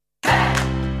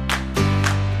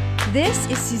This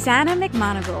is Susanna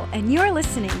McMonigal, and you're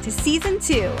listening to Season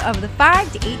 2 of the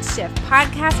 5 to 8 Shift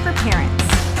podcast for parents.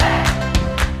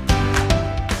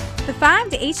 The 5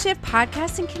 to 8 Shift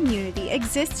podcast and community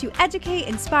exists to educate,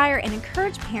 inspire, and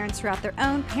encourage parents throughout their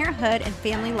own parenthood and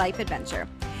family life adventure.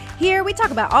 Here, we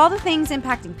talk about all the things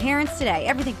impacting parents today,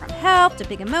 everything from health to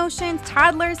big emotions,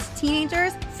 toddlers to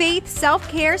teenagers, faith,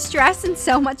 self-care, stress, and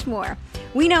so much more.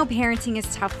 We know parenting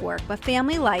is tough work, but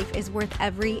family life is worth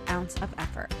every ounce of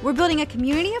effort. We're building a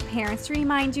community of parents to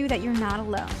remind you that you're not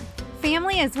alone.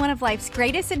 Family is one of life's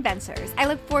greatest adventures. I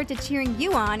look forward to cheering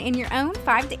you on in your own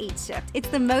 5 to 8 shift. It's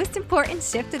the most important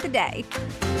shift of the day.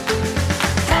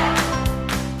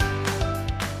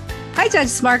 Hi, Judge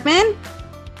Sparkman.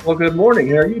 Well, good morning.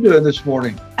 How are you doing this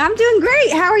morning? I'm doing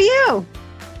great. How are you?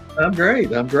 I'm great.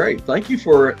 Thank you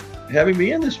for having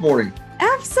me in this morning.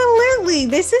 Absolutely.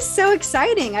 This is so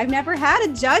exciting. I've never had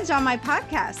a judge on my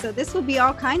podcast, so this will be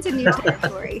all kinds of new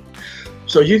territory.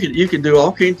 So you can do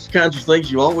all kinds of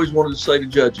things you always wanted to say to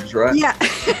judges, right? Yeah,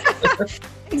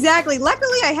 exactly.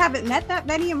 Luckily, I haven't met that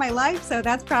many in my life, so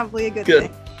that's probably a good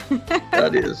thing.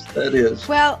 That is.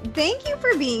 Well, thank you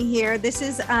for being here. This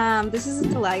is a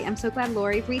delight. I'm so glad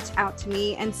Lori reached out to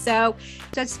me. And so,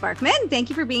 Judge Sparkman, thank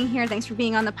you for being here. Thanks for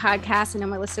being on the podcast. I know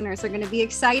my listeners are going to be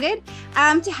excited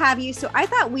to have you. So I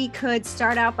thought we could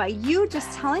start out by you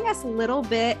just telling us a little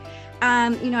bit.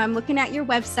 I'm looking at your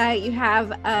website. You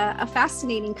have a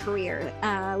fascinating career,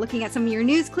 looking at some of your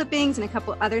news clippings and a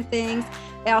couple other things.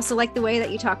 I also like the way that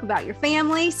you talk about your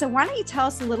family. So why don't you tell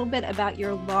us a little bit about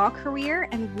your law career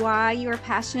and why you are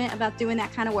passionate about doing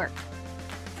that kind of work?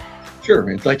 Sure,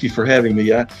 and thank you for having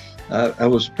me. I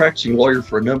was a practicing lawyer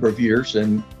for a number of years,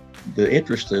 and the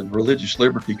interest in religious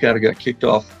liberty kind of got kicked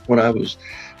off when I was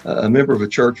a member of a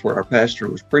church where our pastor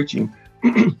was preaching.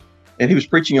 And he was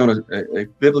preaching on a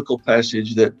biblical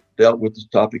passage that dealt with the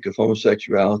topic of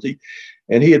homosexuality.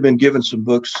 And he had been given some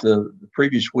books the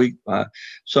previous week by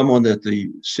someone that the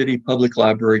city public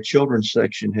library children's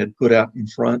section had put out in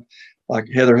front, like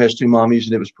Heather Has Two Mommies,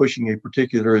 and it was pushing a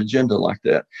particular agenda like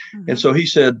that. Mm-hmm. And so he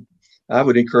said, I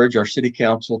would encourage our city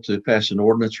council to pass an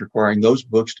ordinance requiring those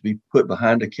books to be put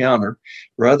behind a counter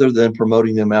rather than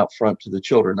promoting them out front to the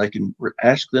children. They can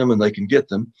ask them and they can get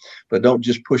them, but don't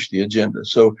just push the agenda.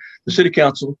 So the city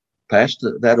council passed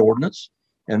that ordinance,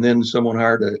 and then someone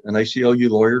hired an ACLU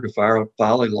lawyer to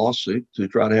file a lawsuit to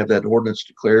try to have that ordinance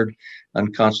declared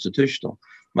unconstitutional.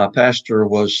 My pastor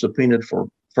was subpoenaed for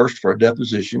a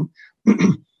deposition,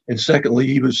 and secondly,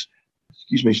 he was,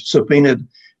 subpoenaed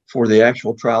for the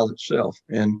actual trial itself.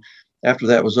 And after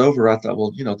that was over, I thought,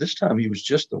 well, this time he was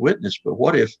just the witness, but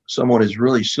what if someone is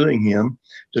really suing him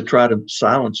to try to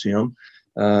silence him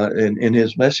in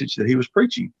his message that he was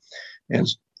preaching? And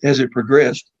as it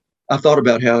progressed, I thought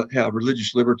about how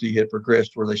religious liberty had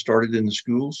progressed, where they started in the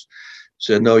schools,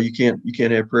 said, no, you can't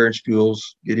have prayer in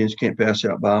schools, you can't pass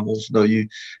out Bibles. No, you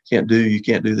can't do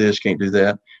this, can't do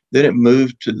that. Then it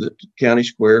moved to the county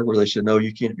square where they said, no,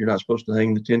 you're not supposed to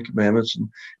hang the 10 Commandments in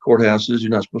courthouses. You're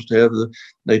not supposed to have the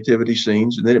nativity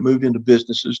scenes. And then it moved into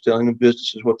businesses, telling them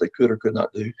businesses what they could or could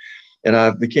not do. And I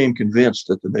became convinced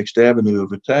that the next avenue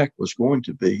of attack was going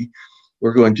to be,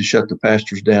 we're going to shut the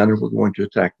pastors down and we're going to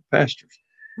attack the pastors.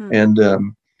 And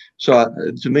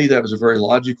to me, that was a very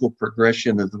logical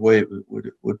progression of the way it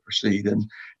would proceed. And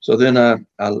so then I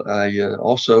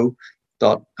also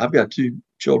thought, I've got two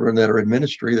children that are in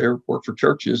ministry. They work for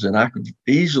churches, and I could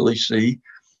easily see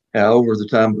how over the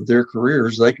time of their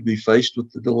careers, they could be faced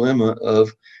with the dilemma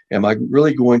of, am I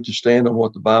really going to stand on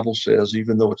what the Bible says,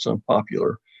 even though it's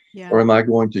unpopular? Yeah. Or am I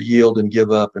going to yield and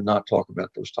give up and not talk about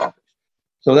those topics?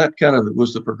 So that kind of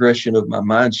was the progression of my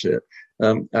mindset.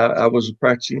 I was a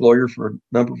practicing lawyer for a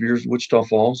number of years in Wichita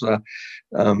Falls. I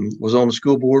was on the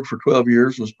school board for 12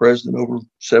 years, was president over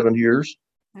 7 years.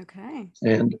 Okay.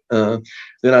 And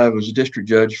then I was a district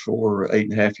judge for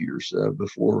 8.5 years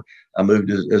before I moved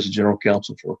as a general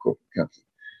counsel for a corporate company.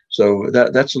 So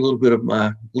that's a little bit of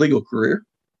my legal career.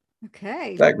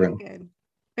 Okay. Background. Very good.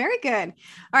 Very good.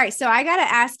 All right. So I got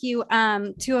to ask you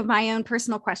two of my own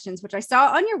personal questions, which I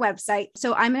saw on your website.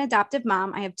 So I'm an adoptive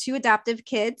mom. I have 2 adoptive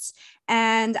kids.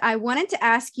 And I wanted to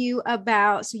ask you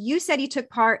about, so you said you took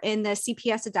part in the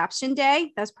CPS Adoption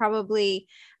Day. That's probably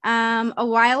a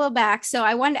while back. So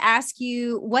I wanted to ask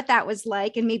you what that was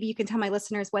like, and maybe you can tell my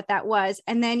listeners what that was.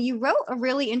 And then you wrote a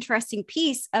really interesting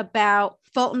piece about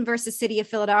Fulton versus City of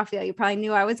Philadelphia. You probably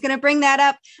knew I was going to bring that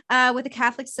up with the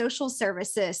Catholic Social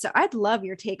Services. So I'd love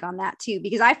your take on that too,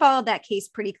 because I followed that case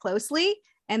pretty closely.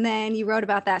 And then you wrote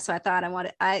about that. So I thought I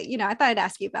thought I'd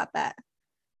ask you about that.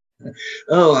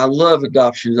 Oh, I love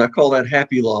adoptions. I call that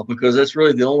happy law because that's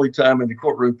really the only time in the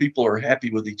courtroom people are happy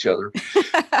with each other.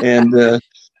 And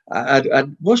I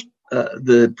was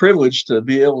the privilege to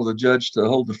be able to judge to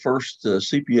hold the first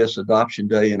CPS adoption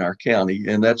day in our county,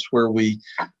 and that's where we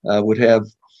would have,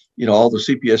 all the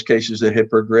CPS cases that had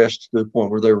progressed to the point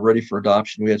where they were ready for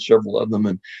adoption. We had several of them,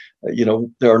 and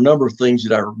there are a number of things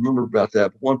that I remember about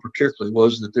that. But one particularly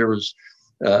was that there was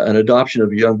an adoption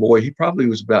of a young boy. He probably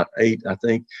was about 8, I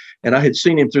think, and I had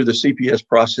seen him through the CPS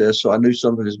process, so I knew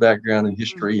some of his background and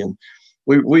history, and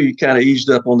we kind of eased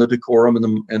up on the decorum,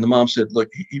 and the mom said, "Look,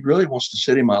 he really wants to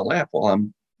sit in my lap while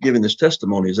I'm giving this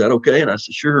testimony. Is that okay?" And I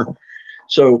said, "Sure."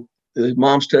 So the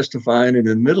mom's testifying, and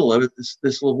in the middle of it,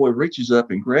 this little boy reaches up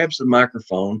and grabs the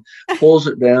microphone, pulls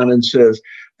it down, and says,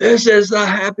 "This is the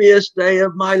happiest day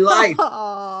of my life."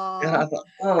 And I thought,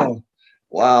 oh,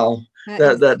 wow.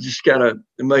 That just kind of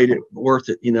made it worth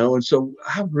it, And so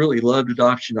I really loved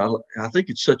adoption. I think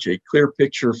it's such a clear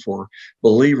picture for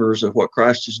believers of what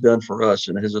Christ has done for us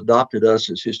and has adopted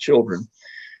us as his children.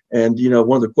 And,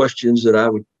 one of the questions that I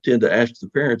would tend to ask the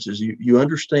parents is you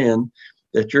understand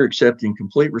that you're accepting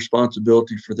complete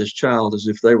responsibility for this child as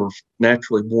if they were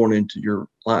naturally born into your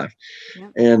life. Yeah.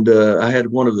 And I had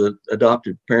one of the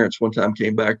adopted parents one time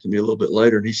came back to me a little bit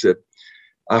later, and he said,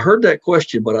 "I heard that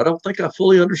question, but I don't think I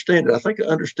fully understand it. I think I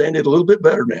understand it a little bit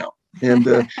better now." And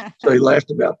so he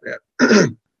laughed about that.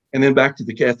 And then back to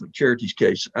the Catholic Charities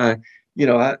case.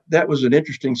 That was an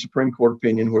interesting Supreme Court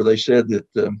opinion where they said that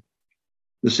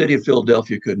the city of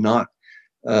Philadelphia could not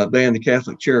ban the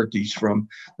Catholic Charities from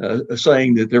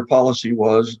saying that their policy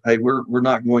was, "Hey, we're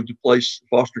not going to place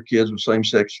foster kids with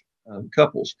same-sex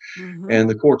couples." Mm-hmm. And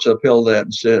the courts upheld that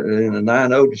and said, in a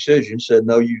 9-0 decision, said,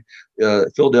 "No,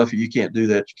 Philadelphia, you can't do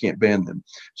that. You can't ban them."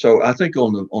 So I think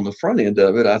on the front end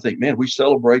of it, I think, man, we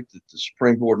celebrate that the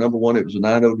Supreme Court, number one, it was a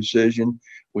 9-0 decision.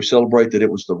 We celebrate that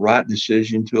it was the right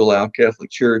decision to allow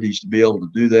Catholic Charities to be able to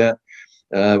do that.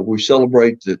 We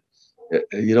celebrate that,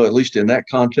 at least in that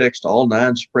context, all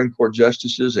 9 Supreme Court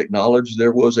justices acknowledged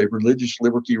there was a religious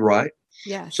liberty right.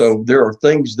 Yes. So there are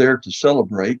things there to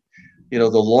celebrate. The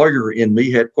lawyer in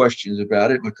me had questions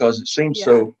about it because it seemed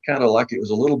so kind of like it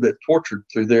was a little bit tortured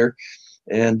through there.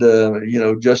 And,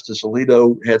 Justice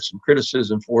Alito had some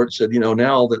criticism for it, said,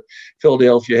 now all that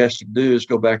Philadelphia has to do is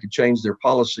go back and change their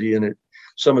policy. And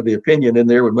some of the opinion in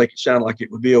there would make it sound like it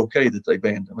would be okay that they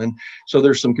banned them. And so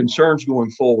there's some concerns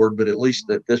going forward, but at least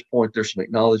at this point, there's some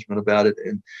acknowledgement about it,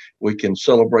 and we can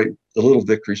celebrate the little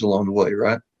victories along the way,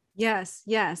 right? Yes.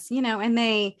 And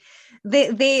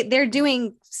they're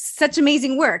doing such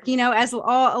amazing work, as a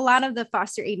lot of the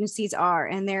foster agencies are,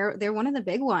 and they're one of the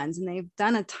big ones, and they've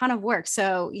done a ton of work.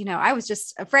 So, I was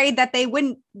just afraid that they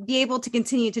wouldn't be able to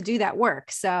continue to do that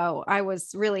work. So I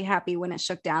was really happy when it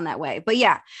shook down that way. But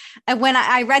yeah, when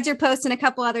I read your post and a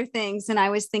couple other things, and I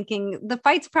was thinking the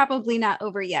fight's probably not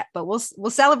over yet, but we'll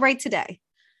celebrate today.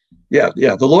 Yeah.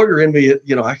 The lawyer in me,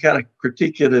 I kind of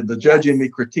critique it, and the judge in me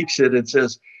critiques it and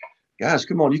says, "Guys,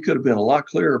 come on, you could have been a lot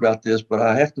clearer about this." But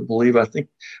I have to believe, I think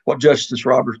what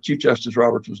Chief Justice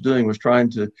Roberts was doing was trying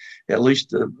to at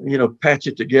least, patch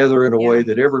it together in a way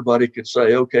that everybody could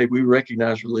say, okay, we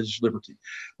recognize religious liberty.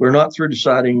 We're not through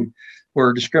deciding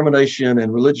where discrimination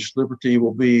and religious liberty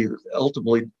will be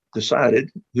ultimately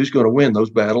decided, who's going to win those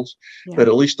battles. Yeah. But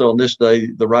at least on this day,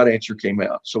 the right answer came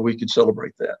out, so we can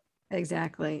celebrate that.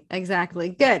 Exactly.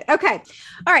 Good. Okay.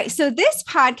 All right. So this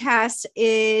podcast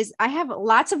I have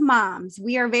lots of moms.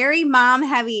 We are very mom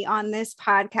heavy on this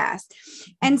podcast.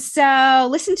 And so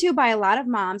listened to by a lot of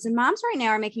moms, and moms right now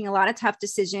are making a lot of tough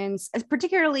decisions,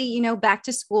 particularly, back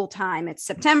to school time. It's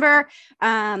September,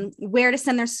 where to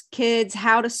send their kids,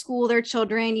 how to school their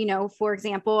children, for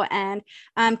example. And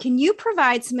can you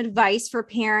provide some advice for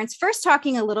parents? First,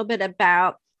 talking a little bit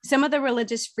about some of the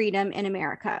religious freedom in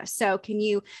America. So can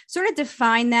you sort of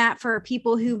define that for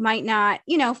people who might not,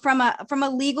 from a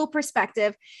legal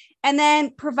perspective, and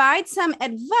then provide some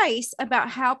advice about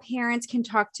how parents can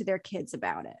talk to their kids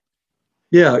about it?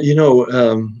 Yeah.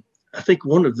 I think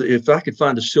if I could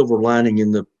find a silver lining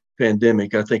in the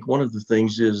pandemic, I think one of the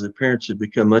things is that parents have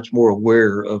become much more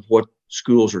aware of what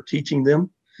schools are teaching them.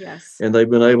 Yes. And they've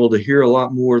been able to hear a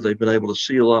lot more. They've been able to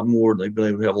see a lot more. They've been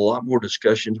able to have a lot more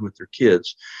discussions with their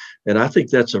kids. And I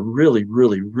think that's a really,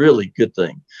 really, really good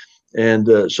thing. And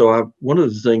one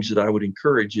of the things that I would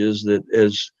encourage is that,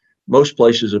 as most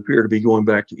places appear to be going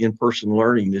back to in-person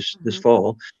learning this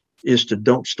fall, is to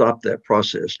don't stop that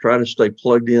process. Try to stay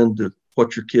plugged into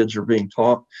what your kids are being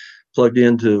taught. plugged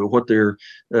into what their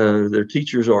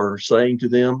teachers are saying to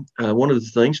them. One of the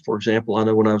things, for example, I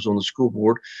know when I was on the school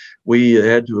board, we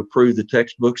had to approve the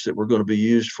textbooks that were going to be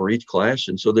used for each class.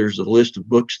 And so there's a list of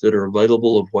books that are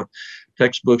available of what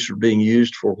textbooks are being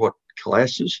used for what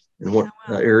classes and what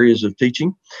areas of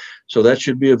teaching. So that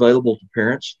should be available to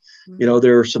parents.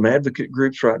 There are some advocate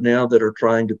groups right now that are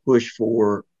trying to push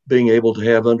for being able to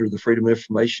have under the Freedom of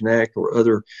Information Act or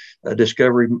other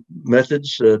discovery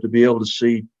methods to be able to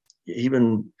see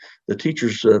even the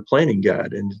teacher's planning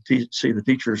guide and see the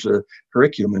teacher's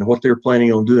curriculum and what they're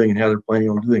planning on doing and how they're planning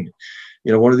on doing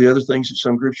it. One of the other things that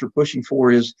some groups are pushing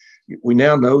for is we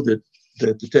now know that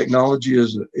the technology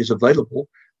is available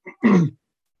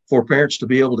for parents to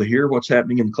be able to hear what's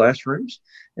happening in classrooms.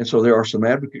 And so there are some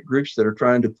advocate groups that are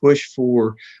trying to push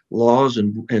for laws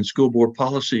and school board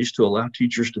policies to allow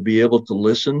teachers to be able to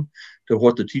listen to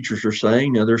what the teachers are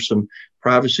saying. Now, there's some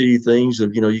privacy things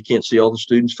of, you can't see all the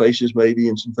students' faces maybe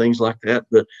and some things like that,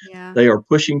 but they are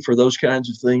pushing for those kinds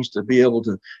of things to be able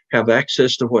to have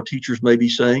access to what teachers may be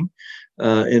saying.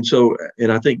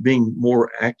 And I think being more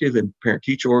active in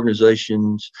parent-teacher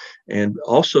organizations, and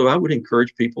also I would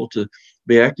encourage people to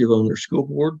be active on their school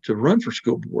board, to run for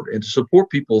school board, and to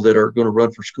support people that are going to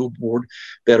run for school board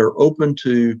that are open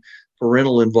to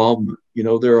parental involvement.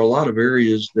 There are a lot of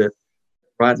areas that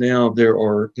right now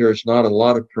there is not a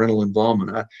lot of parental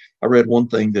involvement. I read one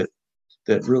thing that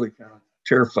really kind of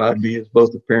terrified me as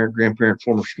both a parent, grandparent,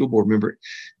 former school board member.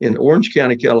 In Orange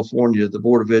County, California, the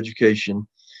Board of Education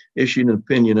issued an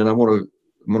opinion, and I'm going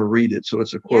to read it. So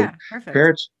it's a quote.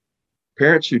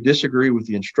 Parents who disagree with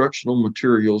the instructional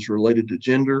materials related to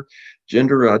gender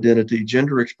identity,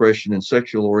 gender expression, and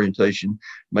sexual orientation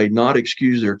may not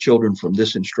excuse their children from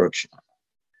this instruction.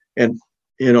 And,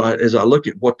 as I look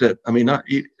at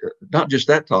not just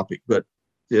that topic, but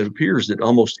it appears that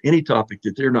almost any topic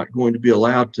that they're not going to be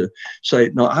allowed to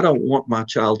say, no, I don't want my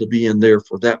child to be in there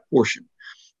for that portion.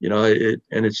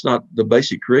 And it's not the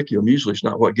basic curriculum. Usually it's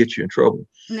not what gets you in trouble.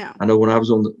 No. I know when I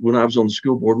was on the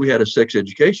school board, we had a sex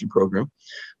education program,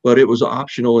 but it was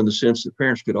optional in the sense that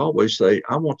parents could always say,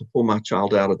 I want to pull my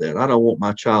child out of that. I don't want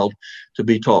my child to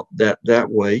be taught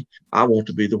that way. I want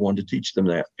to be the one to teach them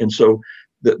that. And so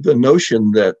the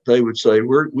notion that they would say,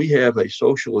 we have a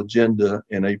social agenda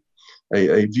and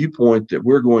a viewpoint that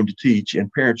we're going to teach,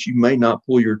 and parents, you may not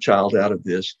pull your child out of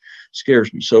this,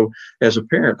 scares me. So as a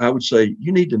parent, I would say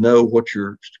you need to know what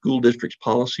your school district's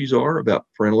policies are about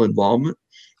parental involvement.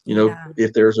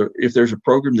 If there's a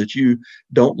program that you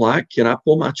don't like, can I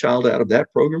pull my child out of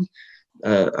that program?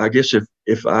 I guess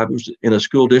if I was in a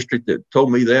school district that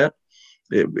told me that,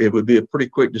 it would be a pretty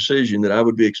quick decision that I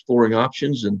would be exploring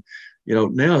options. And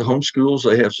now homeschools,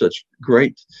 they have such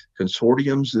great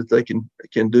consortiums that they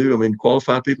can do. I mean,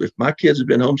 qualified people. If my kids had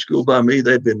been homeschooled by me,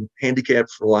 they'd been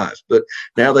handicapped for life. But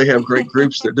now they have great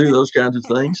groups that do those kinds of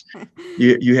things.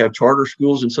 You have charter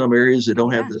schools in some areas that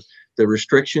don't have the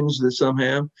restrictions that some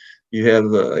have. You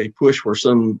have a push for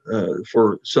some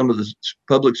of the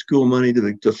public school money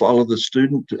to follow the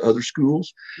student to other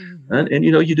schools, and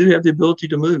you do have the ability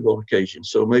to move on occasion.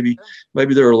 So maybe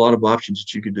there are a lot of options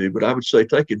that you can do. But I would say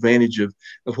take advantage of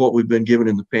what we've been given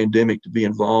in the pandemic to be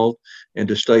involved and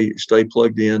to stay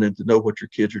plugged in and to know what your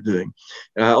kids are doing.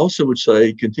 And I also would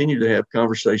say continue to have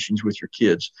conversations with your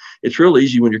kids. It's real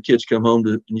easy when your kids come home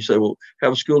and you say, "Well,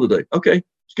 how was school today?" "Okay,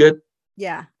 it's good."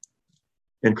 Yeah.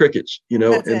 And crickets,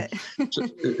 That's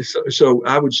it. So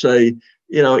I would say,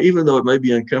 even though it may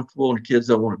be uncomfortable and the kids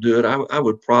don't want to do it, I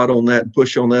would prod on that and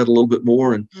push on that a little bit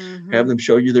more and have them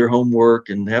show you their homework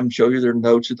and have them show you their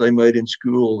notes that they made in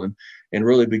school and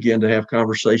really begin to have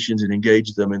conversations and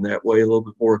engage them in that way a little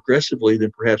bit more aggressively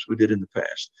than perhaps we did in the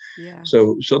past. Yeah.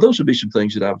 So those would be some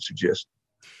things that I would suggest.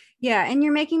 Yeah. And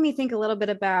you're making me think a little bit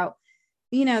about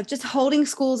just holding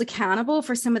schools accountable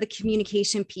for some of the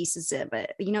communication pieces of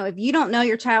it. If you don't know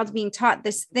your child's being taught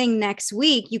this thing next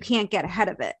week, you can't get ahead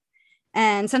of it.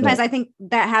 And sometimes I think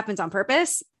that happens on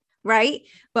purpose, right?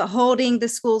 But holding the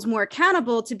schools more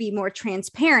accountable to be more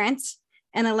transparent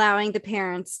and allowing the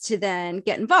parents to then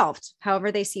get involved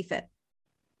however they see fit.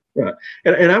 Right.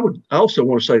 And I also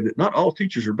want to say that not all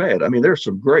teachers are bad. I mean, there's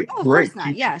some great teachers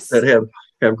that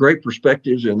have great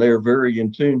perspectives, and they're very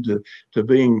in tune to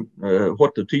being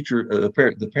what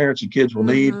the parents and kids will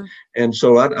need. And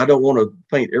so I don't want to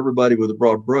paint everybody with a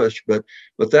broad brush, but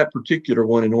that particular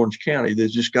one in Orange County that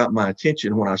just got my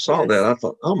attention when I saw that. I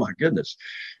thought, oh my goodness.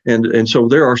 And so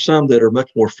there are some that are much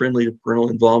more friendly to parental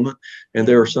involvement, and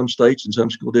there are some states and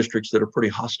some school districts that are pretty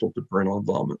hostile to parental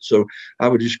involvement. So I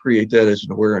would just create that as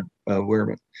an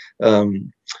awareness.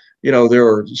 There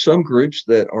are some groups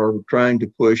that are trying to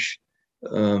push.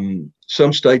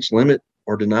 Some states limit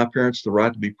or deny parents the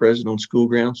right to be present on school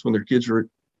grounds when their kids are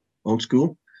on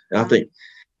school. And I think,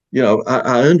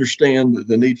 I understand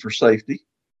the need for safety.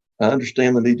 I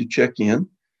understand the need to check in,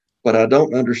 but I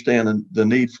don't understand the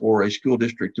need for a school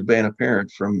district to ban a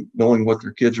parent from knowing what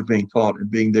their kids are being taught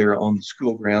and being there on the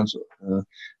school grounds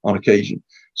on occasion.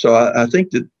 So I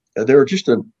think that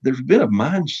there's been a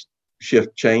mind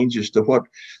shift change as to what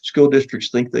school districts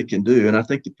think they can do, and I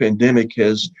think the pandemic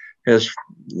has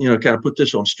kind of put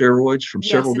this on steroids from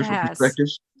Yes, several it different has.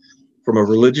 perspectives. From a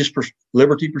religious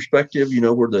liberty perspective,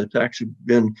 where the attacks have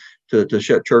been to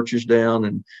shut churches down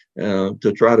and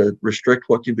to try to restrict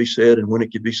what can be said and when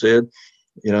it can be said.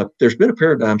 There's been a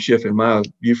paradigm shift in my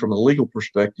view from a legal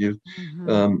perspective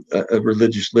of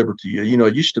religious liberty.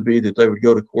 It used to be that they would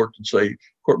go to court and say,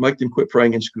 court, make them quit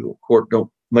praying in school. Court, don't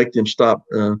make them stop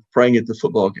praying at the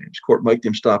football games. Court, make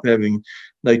them stop having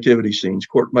nativity scenes.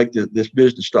 Court, make this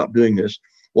business stop doing this.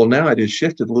 Well, now it has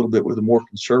shifted a little bit with a more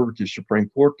conservative Supreme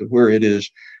Court to where it is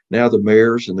now the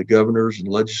mayors and the governors and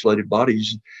legislative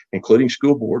bodies, including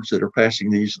school boards, that are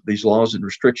passing these laws and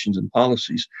restrictions and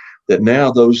policies, that now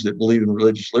those that believe in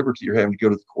religious liberty are having to go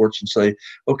to the courts and say,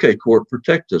 okay, court,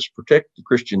 protect us, protect the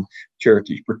Christian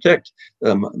charities, protect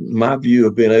my view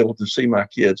of being able to see my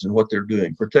kids and what they're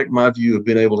doing, protect my view of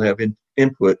being able to have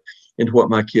input into what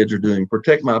my kids are doing,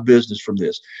 protect my business from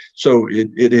this. So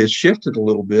it has shifted a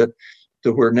little bit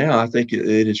to where now I think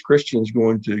it is Christians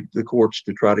going to the courts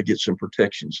to try to get some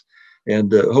protections.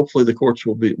 And hopefully the courts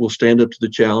will stand up to the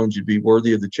challenge and be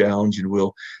worthy of the challenge, and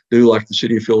will do like the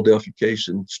city of Philadelphia case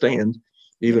and stand,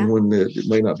 even when it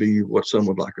may not be what some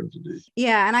would like them to do.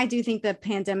 Yeah. And I do think the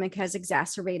pandemic has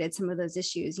exacerbated some of those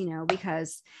issues,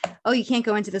 because, you can't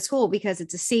go into the school because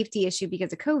it's a safety issue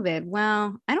because of COVID.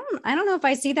 Well, I don't know if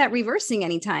I see that reversing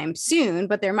anytime soon,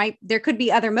 but there could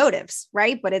be other motives,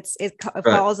 right? But it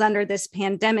falls under this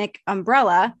pandemic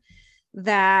umbrella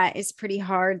that is pretty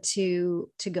hard to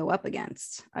go up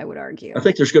against, I would argue. I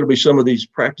think there's going to be some of these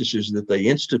practices that they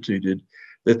instituted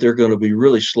that they're going to be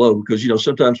really slow, because,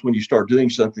 sometimes when you start doing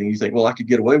something, you think, well, I could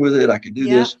get away with it. I could do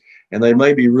this. And they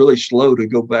may be really slow to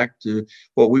go back to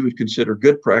what we would consider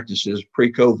good practices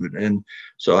pre-COVID. And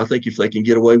so I think if they can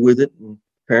get away with it,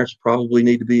 parents probably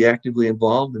need to be actively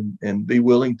involved and be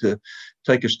willing to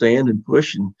take a stand and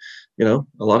push. And,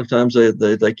 a lot of times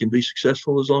they can be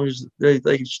successful as long as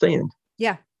they stand.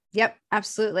 Yeah. Yep,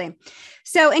 absolutely.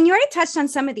 So, and you already touched on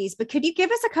some of these, but could you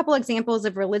give us a couple examples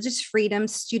of religious freedom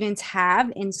students have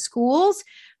in schools,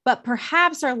 but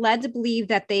perhaps are led to believe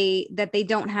that they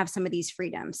don't have some of these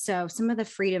freedoms? So some of the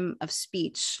freedom of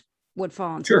speech would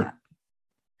fall into that.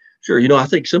 Sure. I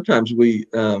think sometimes we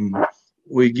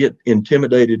get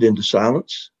intimidated into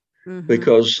silence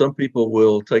because some people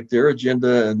will take their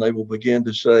agenda and they will begin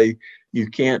to say, you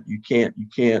can't,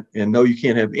 and no, you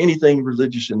can't have anything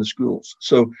religious in the schools.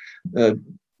 So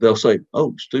they'll say,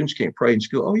 oh, students can't pray in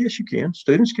school. Oh, yes, you can.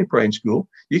 Students can pray in school.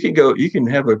 You can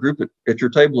have a group at your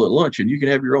table at lunch, and you can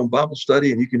have your own Bible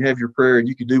study, and you can have your prayer, and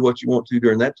you can do what you want to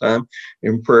during that time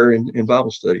in prayer and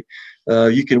Bible study.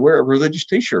 You can wear a religious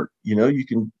T-shirt. You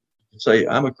can say,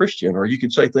 I'm a Christian, or you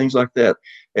can say things like that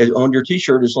on your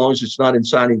T-shirt, as long as it's not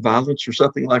inciting violence or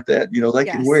something like that. They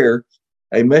can wear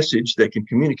a message that can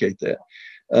communicate that.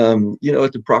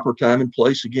 At the proper time and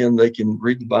place, again, they can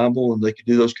read the Bible and they can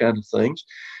do those kinds of things.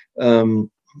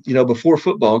 Before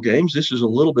football games, this is a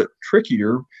little bit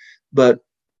trickier, but,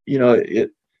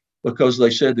 because they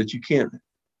said that you can't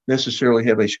necessarily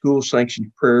have a school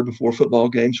sanctioned prayer before football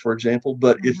games, for example.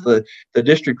 But if the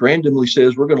district randomly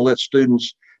says, we're going to let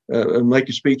students make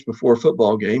a speech before a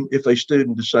football game, if a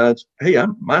student decides, hey,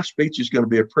 my speech is going to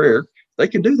be a prayer, they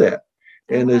can do that.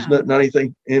 And there's not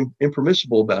anything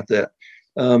impermissible about that.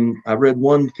 I read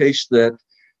one case that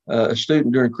a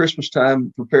student during Christmas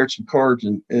time prepared some cards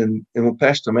and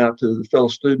passed them out to the fellow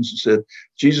students and said,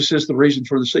 Jesus is the reason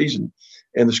for the season.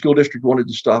 And the school district wanted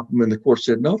to stop them, and the court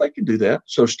said, no, they can do that.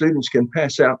 So students can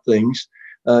pass out things,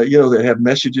 that have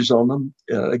messages on them.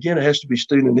 Again, it has to be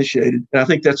student initiated. And I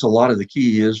think that's a lot of the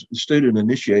key is student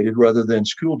initiated rather than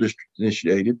school district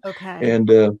initiated. Okay.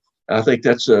 And I think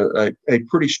that's a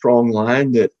pretty strong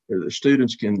line that the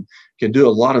students can do a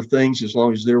lot of things as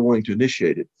long as they're willing to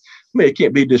initiate it. I mean, it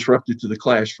can't be disruptive to the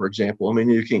class, for example. I mean,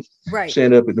 you can't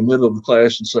stand up in the middle of the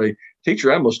class and say,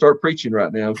 teacher, I'm going to start preaching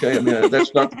right now. Okay. I mean,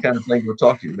 that's not the kind of thing we're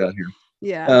talking about here.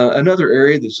 Yeah. Another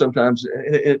area that sometimes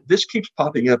this keeps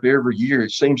popping up every year,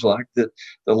 it seems like, that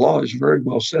the law is very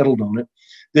well settled on it.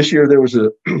 This year, there was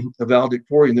a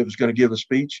valedictorian that was going to give a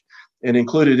speech, and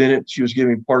included in it, she was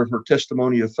giving part of her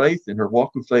testimony of faith and her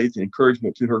walk of faith and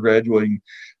encouragement to her graduating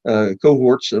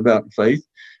cohorts about faith.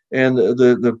 And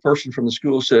the person from the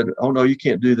school said, oh, no, you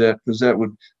can't do that because that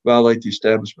would violate the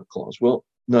Establishment Clause. Well,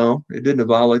 no, it didn't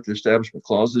violate the Establishment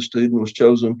Clause. The student was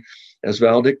chosen as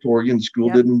valedictorian. The school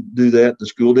Yep. didn't do that. The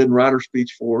school didn't write her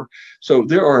speech for her. So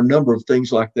there are a number of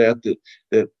things like that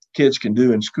kids can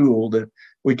do in school that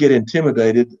we get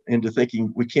intimidated into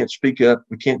thinking we can't speak up,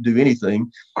 we can't do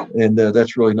anything. And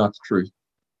that's really not the truth.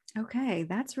 Okay,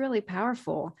 that's really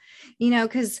powerful.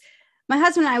 Because my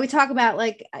husband and I, we talk about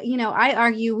I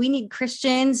argue we need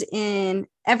Christians in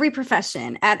every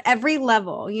profession at every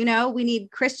level. We need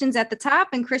Christians at the top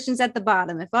and Christians at the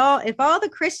bottom. If all the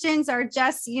Christians are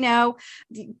just,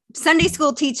 Sunday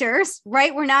school teachers,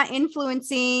 right? We're not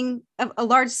influencing a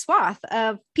large swath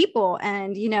of people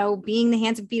and, being the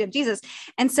hands and feet of Jesus.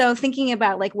 And so thinking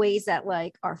about ways that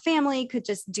our family could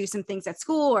just do some things at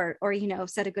school or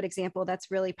set a good example,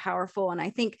 that's really powerful. And I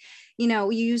think,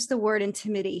 you use the word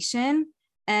intimidation.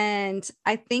 And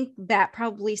I think that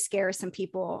probably scares some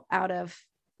people out of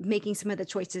making some of the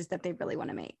choices that they really want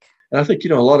to make. And I think,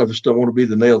 a lot of us don't want to be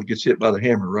the nail that gets hit by the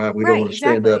hammer, right? We don't want to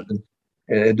stand up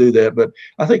and do that. But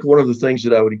I think one of the things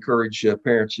that I would encourage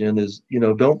parents in is,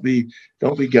 don't be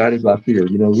guided by fear.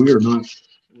 We're not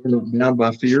bound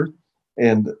by fear.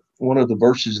 And one of the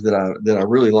verses that I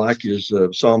really like is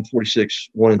Psalm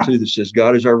 46:1-2, that says,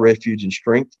 God is our refuge and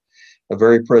strength, a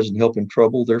very present help in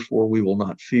trouble. Therefore, we will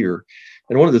not fear.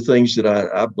 And one of the things that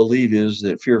I believe is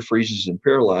that fear freezes and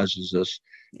paralyzes us,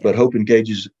 but hope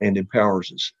engages and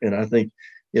empowers us. And I think,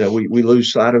 we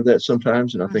lose sight of that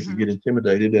sometimes. And I think we get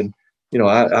intimidated. And,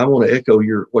 I want to echo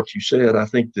what you said. I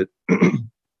think that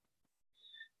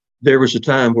there was a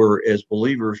time where, as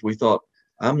believers, we thought,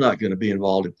 I'm not going to be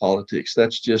involved in politics.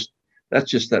 That's just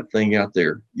that thing out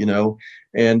there,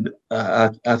 And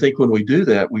I think when we do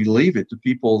that, we leave it to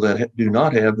people that do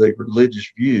not have the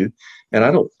religious view. And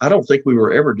I don't think we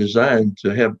were ever designed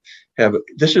to have.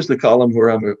 This is the column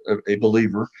where I'm a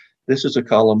believer. This is a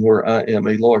column where I am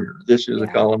a lawyer. This is a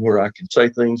column where I can say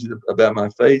things about my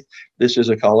faith. This is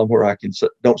a column where I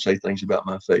don't say things about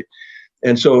my faith.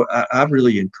 And so I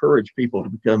really encourage people to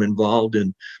become involved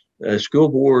in school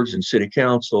boards and city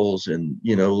councils and,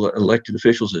 elected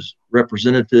officials as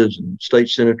representatives and state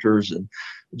senators and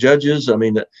judges. I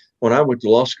mean, when I went to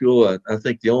law school, I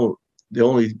think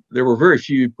there were very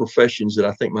few professions that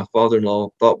I think my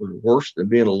father-in-law thought were worse than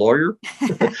being a lawyer.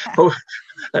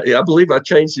 I believe I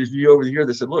changed his view over the year.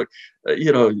 They said, look,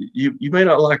 you may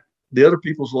not like the other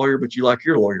people's lawyer, but you like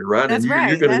your lawyer, right? That's and right.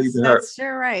 You're going to need to hire. That's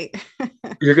sure right.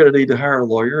 You're going to need to hire a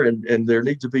lawyer, and there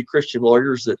need to be Christian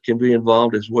lawyers that can be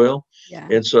involved as well. Yeah.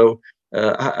 And so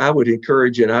I would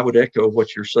encourage, and I would echo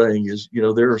what you're saying is,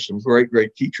 there are some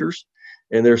great teachers,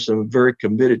 and there's some very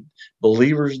committed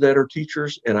believers that are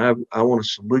teachers, and I want to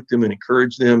salute them and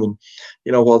encourage them. And,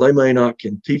 while they may not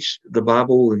can teach the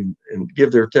Bible and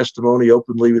give their testimony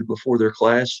openly before their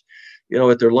class,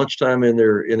 at their lunchtime in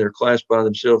their class by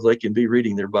themselves, they can be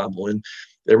reading their Bible. And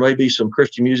there may be some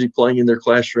Christian music playing in their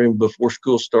classroom before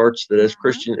school starts that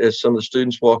as some of the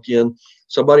students walk in,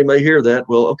 somebody may hear that.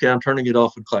 Well, okay, I'm turning it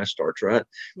off when class starts, right?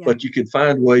 Yeah. But you can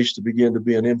find ways to begin to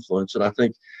be an influence. And I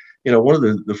think, one of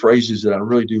the phrases that I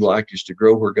really do like is to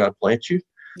grow where God plants you.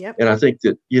 Yep. And I think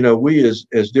that, we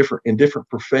as different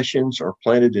professions are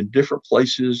planted in different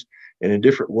places and in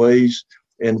different ways.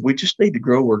 And we just need to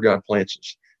grow where God plants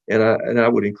us. And I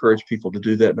would encourage people to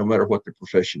do that no matter what their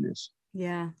profession is.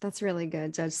 Yeah, that's really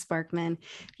good, Judge Sparkman.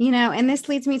 And this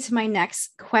leads me to my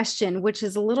next question, which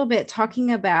is a little bit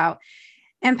talking about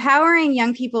empowering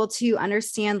young people to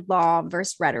understand law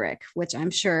versus rhetoric, which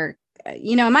I'm sure,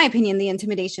 in my opinion, the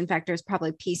intimidation factor is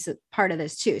probably part of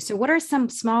this too. So what are some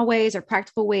small ways or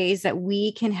practical ways that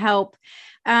we can help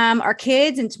our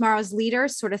kids and tomorrow's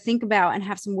leaders sort of think about and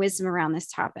have some wisdom around this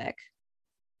topic?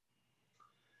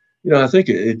 I think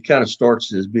it kind of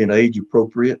starts as being age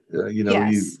appropriate.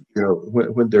 Yes.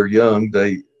 When they're young,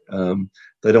 they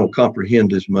don't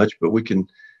comprehend as much, but we can,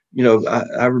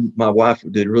 my wife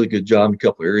did a really good job in a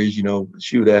couple of areas.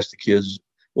 She would ask the kids,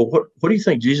 well, what do you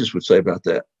think Jesus would say about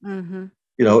that? Mm-hmm.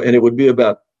 And it would be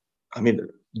about,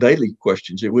 daily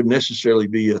questions. It wouldn't necessarily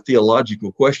be a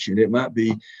theological question. It might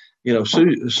be,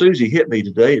 Susie hit me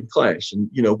today in class, and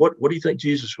what do you think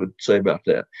Jesus would say about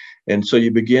that? And so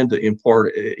you begin to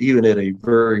impart, even at a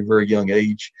very, very young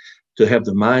age, to have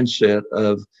the mindset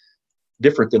of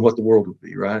different than what the world would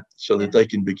be, right? So that they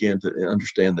can begin to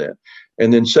understand that.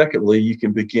 And then secondly, you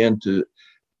can begin to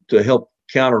help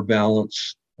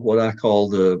counterbalance what I call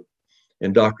the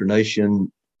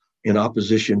indoctrination in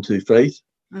opposition to faith.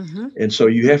 Mm-hmm. And so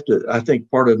you have to, I think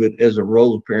part of it as a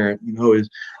role of parent, is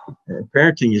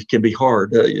parenting can be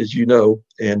hard, as you know,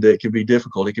 and it can be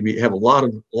difficult. It can have a lot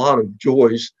of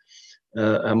joys,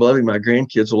 I'm loving my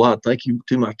grandkids a lot. Thank you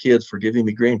to my kids for giving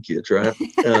me grandkids, right?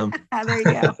 There you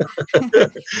go.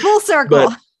 Full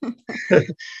circle.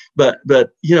 But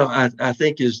I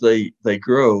think as they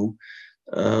grow,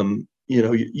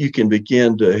 you can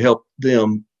begin to help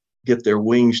them get their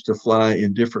wings to fly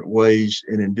in different ways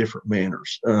and in different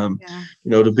manners.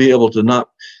 To be able to not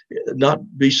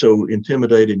be so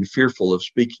intimidated and fearful of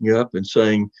speaking up and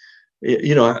saying,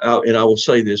 and I will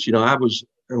say this,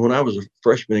 when I was a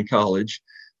freshman in college,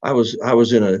 I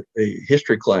was in a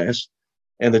history class,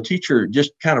 and the teacher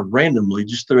just kind of randomly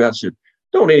just threw out and said,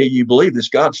 "Don't any of you believe this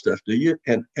God stuff, do you?"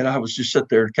 And I was just sitting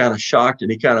there kind of shocked,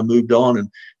 and he kind of moved on.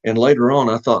 And later on,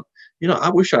 I thought, I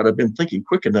wish I'd have been thinking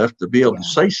quick enough to be able to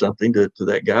say something to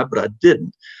that guy, but I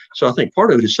didn't. So I think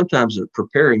part of it is sometimes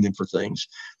preparing them for things.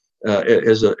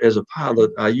 As a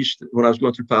pilot, when I was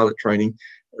going through pilot training,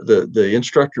 the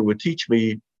instructor would teach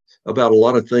me about a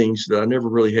lot of things that I never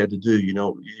really had to do.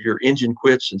 Your engine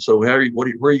quits, and so where are you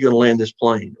going to land this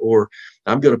plane? Or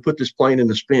I'm going to put this plane in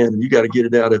the spin, and you got to get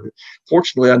it out of it.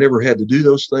 Fortunately, I never had to do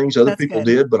those things. Other people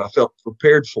did, but I felt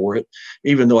prepared for it,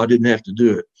 even though I didn't have to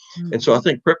do it. Mm-hmm. And so I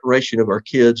think preparation of our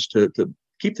kids to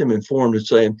keep them informed and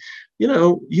saying,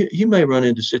 you may run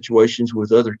into situations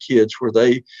with other kids where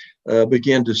they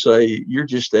begin to say, "You're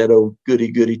just that old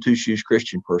goody two shoes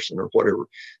Christian person," or whatever.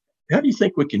 How do you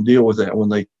think we can deal with that when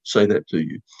they say that to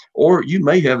you? Or you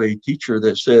may have a teacher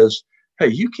that says, "Hey,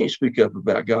 you can't speak up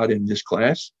about God in this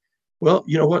class." Well,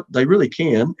 you know what? They really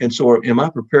can. And so am I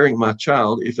preparing my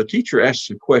child? If a teacher asks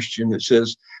a question that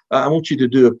says, "I want you to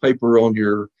do a paper on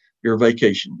your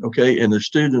vacation," okay? And the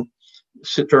student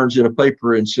turns in a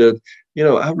paper and said,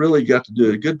 "I really got to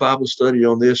do a good Bible study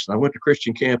on this. And I went to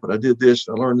Christian camp and I did this,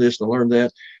 and I learned this, and I learned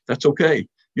that." That's okay.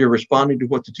 You're responding to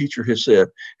what the teacher has said.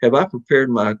 Have I prepared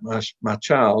my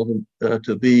child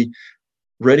to be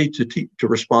ready to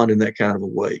respond in that kind of a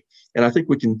way? And I think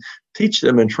we can teach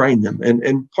them and train them.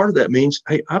 And part of that means,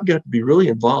 hey, I've got to be really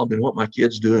involved in what my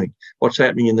kid's doing, what's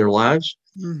happening in their lives,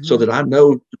 so that I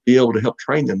know to be able to help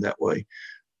train them that way.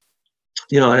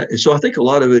 So I think a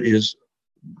lot of it is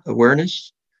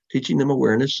awareness, teaching them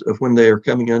awareness of when they are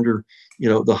coming under,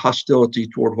 the hostility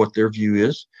toward what their view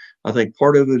is. I think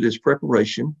part of it is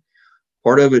preparation.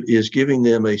 Part of it is giving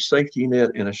them a safety net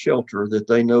and a shelter that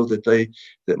they know that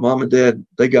mom and dad,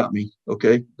 they got me.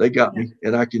 Okay. They got me,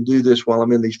 and I can do this while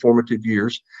I'm in these formative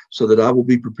years, so that I will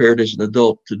be prepared as an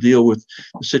adult to deal with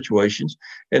the situations.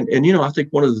 And I think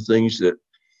one of the things that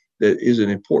is an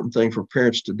important thing for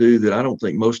parents to do that I don't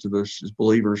think most of us as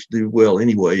believers do well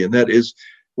anyway. And that is,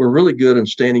 we're really good at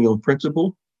standing on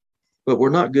principle, but we're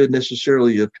not good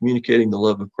necessarily at communicating the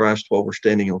love of Christ while we're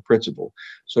standing on principle.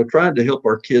 So trying to help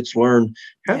our kids learn,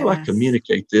 how do I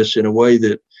communicate this in a way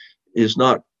that is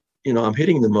not, I'm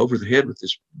hitting them over the head with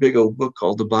this big old book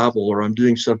called the Bible, or I'm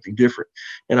doing something different.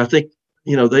 And I think,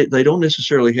 they don't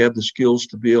necessarily have the skills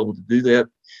to be able to do that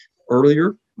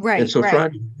earlier. Right. And so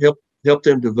trying to help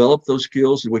them develop those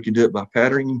skills, and we can do it by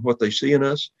patterning what they see in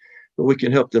us, but we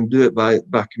can help them do it by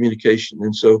communication.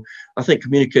 And so I think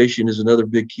communication is another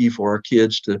big key for our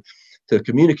kids, to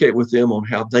communicate with them on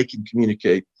how they can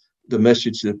communicate the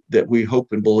message that we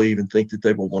hope and believe and think that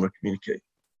they will want to communicate.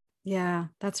 Yeah,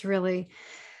 that's really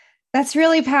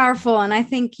powerful. And I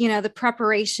think, the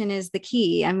preparation is the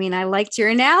key. I mean, I liked your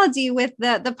analogy with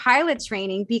the pilot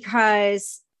training,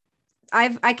 because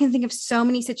I can think of so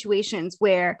many situations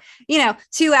where,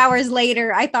 2 hours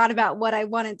later, I thought about what I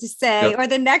wanted to say, or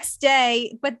the next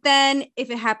day. But then if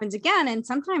it happens again, and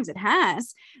sometimes it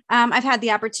has, I've had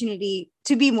the opportunity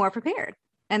to be more prepared.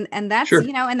 And that's,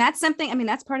 and that's something,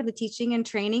 that's part of the teaching and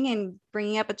training and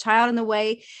bringing up a child in the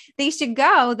way they should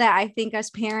go, that I think us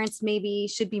parents maybe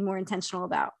should be more intentional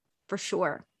about, for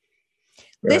sure.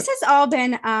 Right. This has all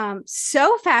been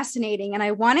so fascinating. And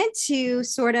I wanted to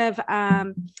sort of,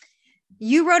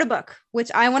 you wrote a book,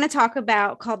 which I want to talk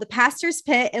about, called The Pastor's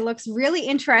Pit. It looks really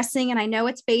interesting, and I know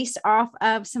it's based off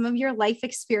of some of your life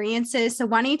experiences. So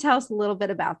why don't you tell us a little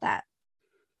bit about that?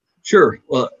 Sure.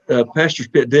 Well, Pastor's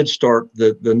Pit did start,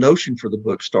 the notion for the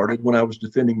book started when I was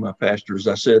defending my pastor. As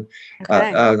I said,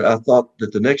 I thought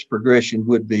that the next progression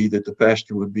would be that the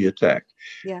pastor would be attacked.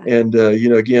 Yeah. And,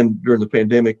 again, during the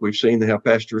pandemic, we've seen how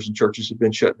pastors and churches have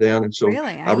been shut down. And so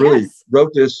I really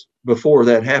wrote this before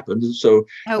that happened. And so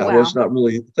I was not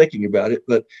really thinking about it.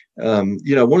 But,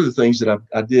 one of the things that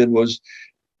I did was,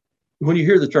 when you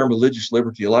hear the term religious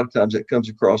liberty, a lot of times it comes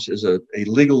across as a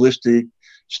legalistic,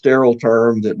 sterile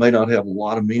term that may not have a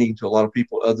lot of meaning to a lot of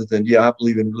people, other than, I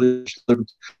believe in religious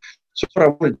liberty. So what I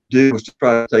wanted to do was to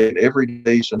try to take an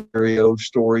everyday scenario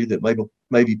story that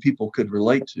maybe people could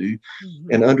relate to,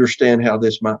 and understand how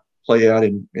this might play out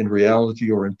in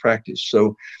reality or in practice.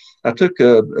 So I took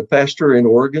a pastor in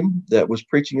Oregon that was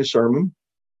preaching a sermon,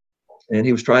 and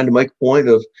he was trying to make a point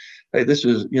of, hey, this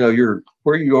is,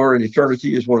 where you are in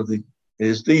eternity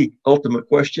is the ultimate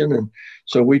question. And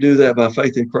so we do that by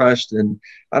faith in Christ. And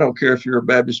I don't care if you're a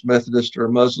Baptist, Methodist, or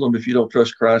a Muslim, if you don't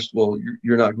trust Christ, well,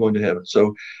 you're not going to heaven.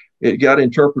 So it got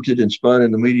interpreted and spun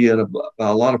in the media by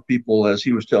a lot of people as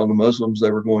he was telling the Muslims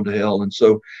they were going to hell. And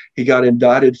so he got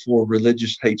indicted for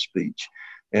religious hate speech.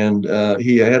 And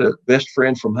he had a best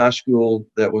friend from high school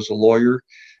that was a lawyer.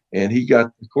 And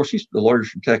of course, he's the lawyer's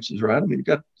from Texas, right? I mean, you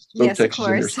got to throw Texas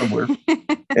in there somewhere.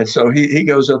 And so he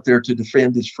goes up there to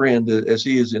defend his friend as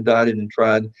he is indicted and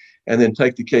tried, and then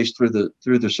take the case through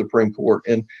the Supreme Court.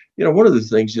 And, one of the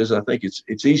things is, I think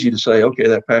it's easy to say, okay,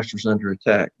 that pastor's under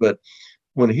attack. But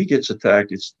when he gets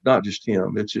attacked, it's not just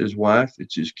him. It's his wife,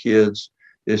 it's his kids,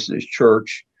 it's his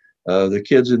church, the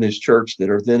kids in his church that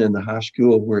are then in the high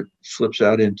school where it slips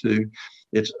out into.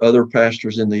 It's other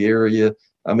pastors in the area.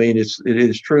 I mean, it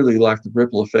is truly like the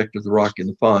ripple effect of the rock in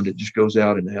the pond. It just goes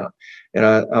out and out. And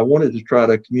I wanted to try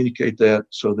to communicate that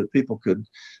so that people could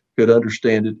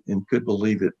understand it and could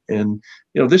believe it. And,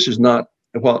 this is not,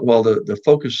 while the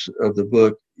focus of the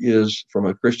book is from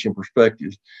a Christian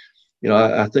perspective,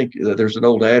 I think that there's an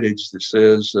old adage that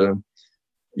says,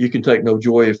 you can take no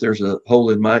joy if there's a hole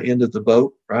in my end of the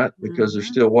boat, right? Because there's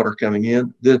still water coming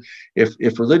in.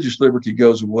 If religious liberty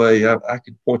goes away, I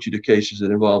could point you to cases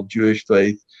that involve Jewish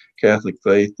faith, Catholic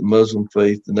faith, the Muslim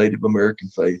faith, the Native American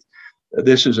faith.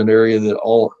 This is an area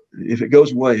that if it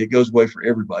goes away, it goes away for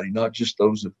everybody, not just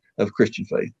those of Christian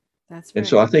faith. That's right. And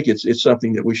so I think it's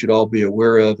something that we should all be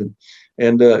aware of.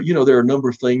 And there are a number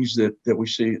of things that we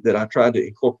see that I tried to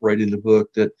incorporate in the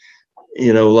book that,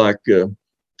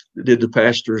 did the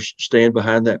pastors stand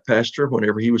behind that pastor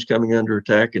whenever he was coming under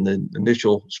attack? And the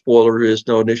initial spoiler is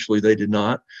no, initially they did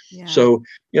not. Yeah. So,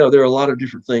 there are a lot of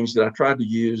different things that I tried to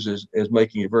use as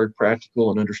making it very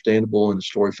practical and understandable in a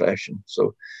story fashion.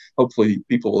 So hopefully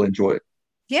people will enjoy it.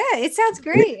 Yeah, it sounds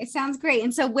great. It sounds great.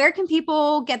 And so where can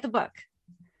people get the book?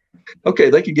 Okay,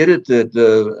 they can get it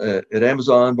at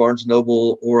Amazon, Barnes &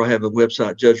 Noble, or I have a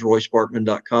website,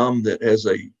 judgeroysparkman.com, that has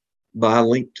a buy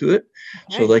link to it.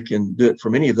 Okay. So they can do it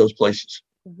from any of those places.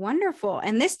 Wonderful.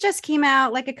 And this just came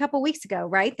out like a couple weeks ago,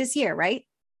 right? This year, right?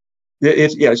 Yeah,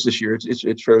 it's this year.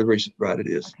 It's fairly recent, right? It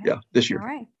is. Okay. Yeah, this year. All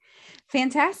right.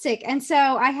 Fantastic. And so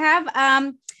I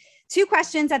have two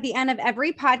questions at the end of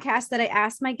every podcast that I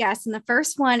ask my guests. And the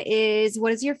first one is,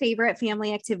 what is your favorite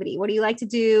family activity? What do you like to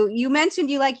do? You mentioned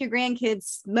you like your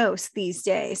grandkids most these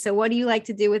days. So what do you like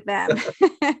to do with them?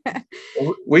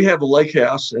 We have a lake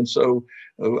house. And so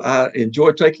I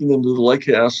enjoy taking them to the lake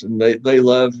house, and they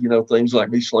love, things like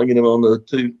me slinging them on the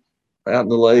tube out in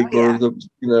the lake, or the,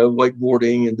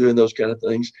 wakeboarding and doing those kind of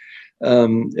things.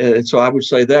 And so I would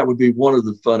say that would be one of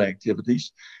the fun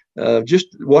activities.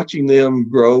 Just watching them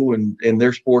grow and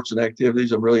their sports and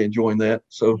activities, I'm really enjoying that.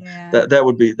 So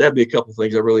that'd be a couple of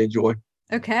things I really enjoy.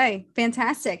 Okay,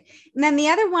 fantastic. And then the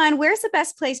other one, where's the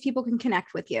best place people can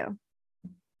connect with you?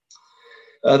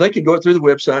 They can go through the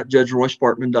website,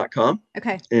 judgeroysparkman.com.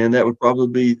 Okay. And that would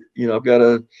probably be, I've got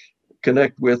to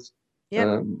connect with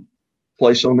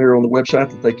place on there on the website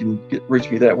that they can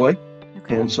reach me that way.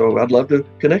 Okay. And so I'd love to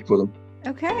connect with them.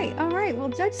 Okay. All right. Well,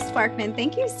 Judge Sparkman,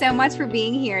 thank you so much for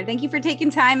being here. Thank you for taking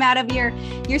time out of your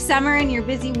summer and your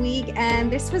busy week.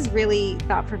 And this was really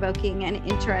thought-provoking and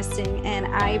interesting. And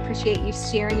I appreciate you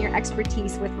sharing your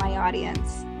expertise with my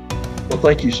audience. Well,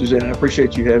 thank you, Suzanne. I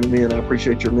appreciate you having me, and I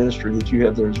appreciate your ministry that you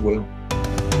have there as well.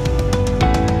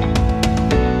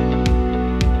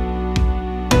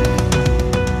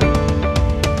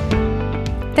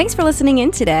 Thanks for listening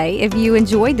in today. If you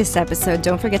enjoyed this episode,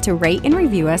 don't forget to rate and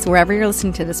review us wherever you're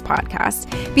listening to this podcast.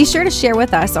 Be sure to share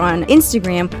with us on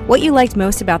Instagram what you liked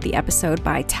most about the episode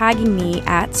by tagging me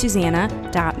at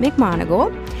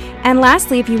Susanna.McMonagle. And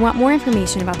lastly, if you want more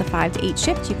information about the 5 to 8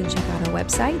 shift, you can check out our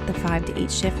website,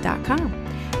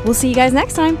 the5to8shift.com. We'll see you guys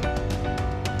next time.